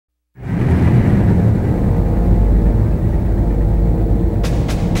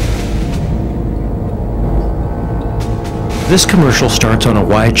This commercial starts on a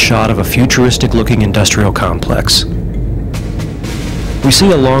wide shot of a futuristic-looking industrial complex. We see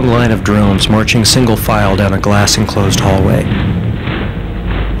a long line of drones marching single file down a glass-enclosed hallway.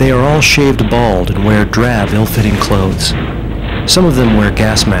 They are all shaved bald and wear drab, ill-fitting clothes. Some of them wear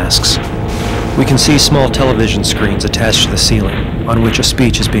gas masks. We can see small television screens attached to the ceiling, on which a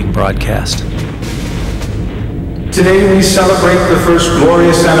speech is being broadcast. Today we celebrate the first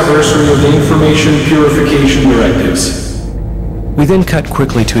glorious anniversary of the Information Purification Directives. We then cut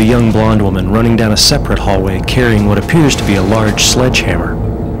quickly to a young blonde woman running down a separate hallway carrying what appears to be a large sledgehammer.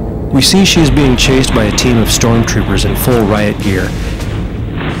 We see she is being chased by a team of stormtroopers in full riot gear.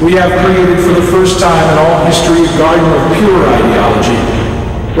 We have created for the first time in all history a garden of pure ideology,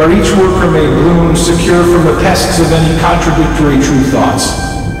 where each worker may bloom secure from the pests of any contradictory true thoughts.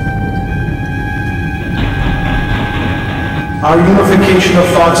 Our unification of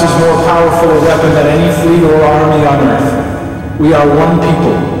thoughts is more powerful a weapon than any fleet or army on earth. We are one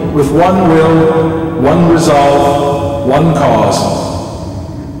people, with one will, one resolve, one cause.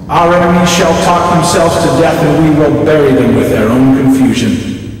 Our enemies shall talk themselves to death, and we will bury them with their own confusion.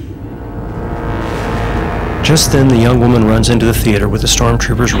 Just then, the young woman runs into the theater with the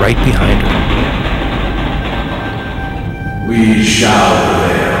stormtroopers right behind her. We shall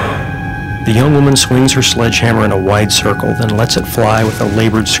prevail. The young woman swings her sledgehammer in a wide circle, then lets it fly with a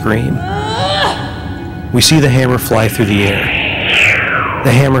labored scream. We see the hammer fly through the air.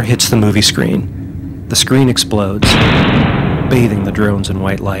 The hammer hits the movie screen. The screen explodes, bathing the drones in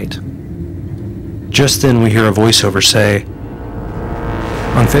white light. Just then, we hear a voiceover say,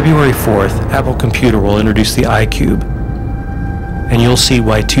 "On February 4th, Apple Computer will introduce the iCube, and you'll see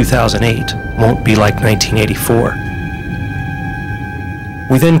why 2008 won't be like 1984.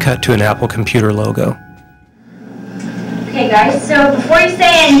 We then cut to an Apple Computer logo. Okay guys, so before you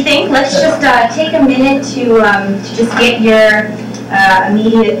say anything, let's just take a minute to just get your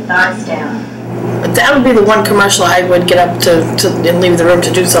immediate thoughts down. That would be the one commercial I would get up to and leave the room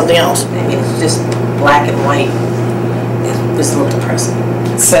to do something else. It's just black and white. It was a little depressing.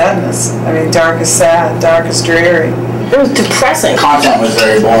 Sadness. I mean, dark is sad, dark is dreary. It was depressing. Content was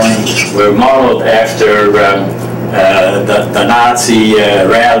very boring. We're modeled after the Nazi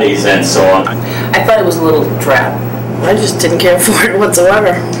rallies and so on. I thought it was a little drab. I just didn't care for it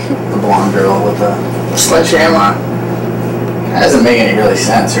whatsoever. The blonde girl with the sledgehammer. That doesn't make any really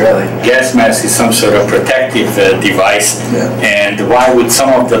sense, really. Gas mask is some sort of protective device, and why would some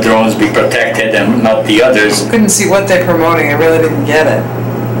of the drones be protected and not the others? I couldn't see what they're promoting. I really didn't get it.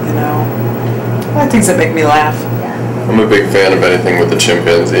 You know, a lot of things that make me laugh. I'm a big fan of anything with the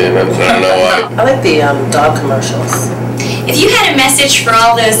chimpanzee, and I don't know why. I like the dog commercials. If you had a message for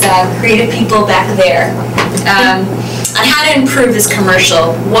all those creative people back there on how to improve this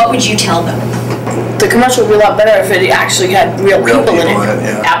commercial, what would you tell them? The commercial would be a lot better if it actually had real people in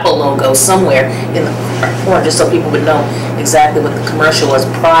it. Apple logo somewhere in the corner, just so people would know exactly what the commercial was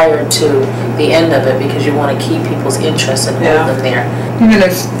prior to the end of it, because you want to keep people's interest and hold them there. Even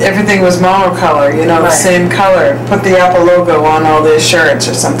if everything was monocolor, you know, the same color, put the Apple logo on all their shirts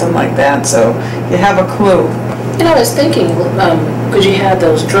or something like that, so you have a clue. You know, I was thinking, because you had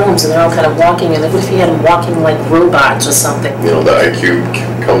those drones and they're all kind of walking, and what if you had them walking like robots or something? You know, the iCube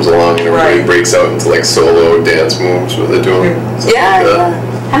comes along and everybody breaks out into like solo dance moves with it doing something like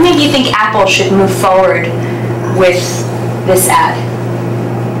that. How many do you think Apple should move forward with this ad?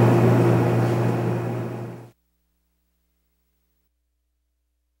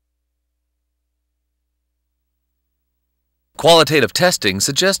 Qualitative testing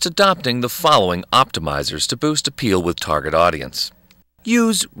suggests adopting the following optimizers to boost appeal with target audience.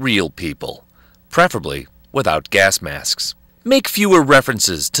 Use real people, preferably without gas masks. Make fewer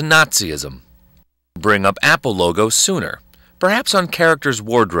references to Nazism. Bring up Apple logo sooner, perhaps on character's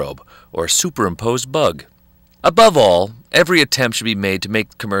wardrobe or superimposed bug. Above all, every attempt should be made to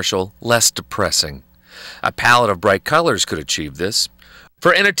make the commercial less depressing. A palette of bright colors could achieve this.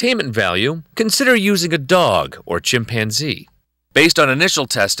 For entertainment value, consider using a dog or chimpanzee. Based on initial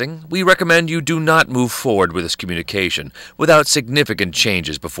testing, we recommend you do not move forward with this communication without significant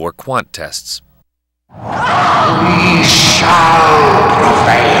changes before quant tests. We shall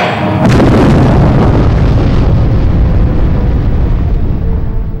prevail.